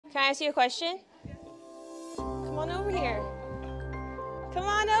Can I ask you a question? Come on over here. Come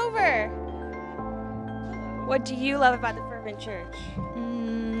on over. What do you love about the Fervent Church?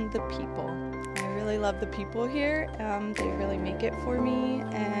 The people. I really love the people here. They really make it for me,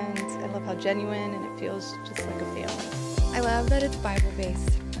 and I love how genuine and it feels just like a family. I love that it's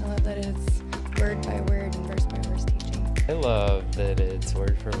Bible-based. I love that it's word by word and verse by verse teaching. I love that it's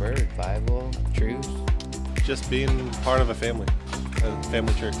word for word, Bible, truth. Just being part of a family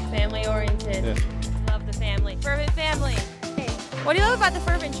church. Family oriented. Yeah. Love the family. Fervent family. Hey. What do you love about the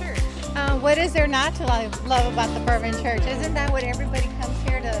Fervent Church? What is there not to love about the Fervent Church? Isn't that what everybody comes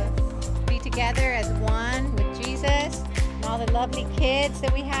here to be together as one with Jesus and all the lovely kids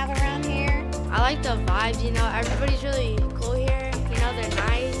that we have around here? I like the vibes, everybody's really cool here, they're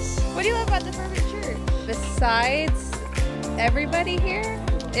nice. What do you love about the Fervent Church? Besides everybody here,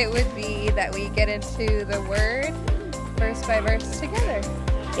 it would be that we get into the Word verse by verse together.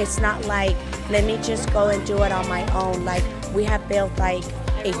 It's not like, let me just go and do it on my own. Like, we have built like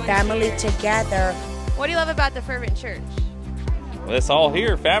a family together. What do you love about the Fervent Church? Well, it's all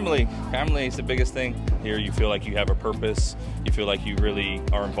here, family. Family is the biggest thing. Here you feel like you have a purpose. You feel like you really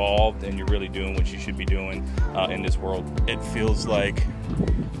are involved and you're really doing what you should be doing in this world. It feels like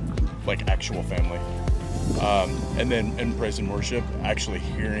actual family. And then in praise and worship, actually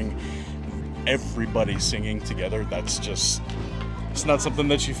hearing everybody singing together, it's not something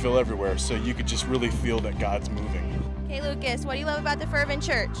that you feel everywhere. So you could just really feel that God's moving. Okay, Lucas, what do you love about the Fervent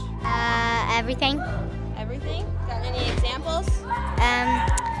Church? Everything. Everything? Got any examples?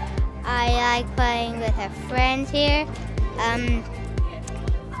 I like playing with our friends here. I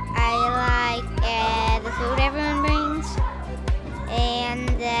like the food everyone brings, and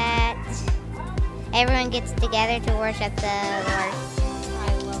that everyone gets together to worship the Lord.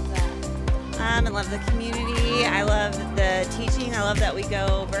 I love that. I love the community. I love the teaching. I love that we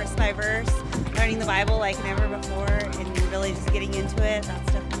go verse by verse, learning the Bible like never before, and really just getting into it.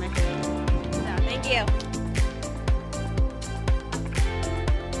 That's definitely my favorite. So, thank you.